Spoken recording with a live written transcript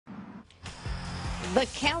The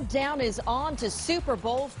countdown is on to Super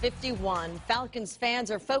Bowl 51. Falcons fans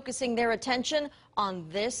are focusing their attention on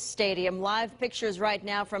this stadium. Live pictures right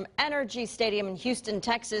now from Energy Stadium in Houston,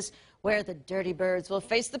 Texas, where the Dirty Birds will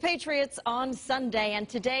face the Patriots on Sunday. And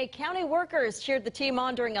today, county workers cheered the team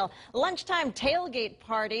on during a lunchtime tailgate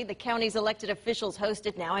party. The county's elected officials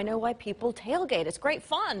hosted. Now I know why people tailgate. It's great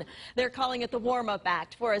fun. They're calling it the warm-up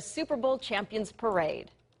act for a Super Bowl champions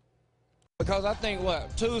parade. Because I think,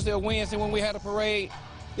 Tuesday or Wednesday when we had a parade,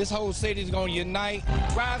 this whole city's going to unite.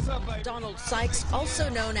 Rise up, baby. Donald Sykes, also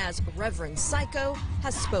known as Reverend Psycho,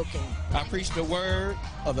 has spoken. I preach the word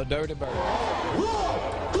of the Dirty Bird.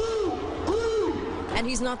 And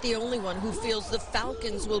he's not the only one who feels the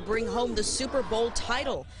Falcons will bring home the Super Bowl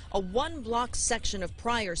title. A one-block section of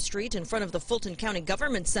Pryor Street in front of the Fulton County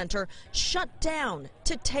Government Center shut down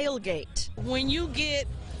to tailgate. When you get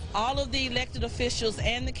all of the elected officials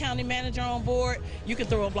and the county manager on board, you can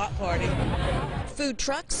throw a block party. Food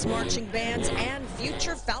trucks, marching bands, and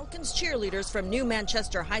future Falcons cheerleaders from New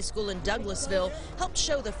Manchester High School in Douglasville helped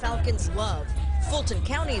show the Falcons love. Fulton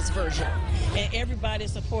County's version. And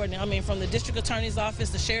everybody's supporting. I mean, from the district attorney's office,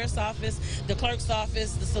 the sheriff's office, the clerk's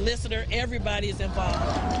office, the solicitor, everybody is involved.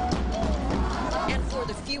 And for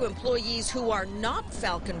the few employees who are not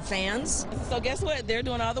Falcon fans. So guess what? They're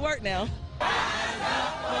doing all the work now.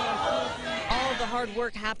 All the hard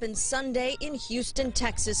work happens Sunday in Houston,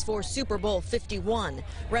 Texas for Super Bowl 51.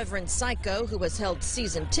 Reverend Psycho, who has held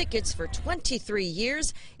season tickets for 23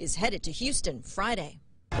 years, is headed to Houston Friday.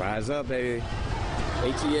 Rise up, baby.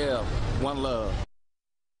 ATL, one love.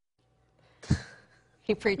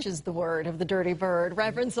 He preaches the word of the Dirty Bird.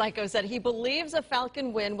 Reverend Psycho said he believes a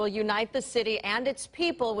Falcon win will unite the city and its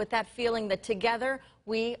people with that feeling that together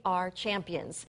we are champions.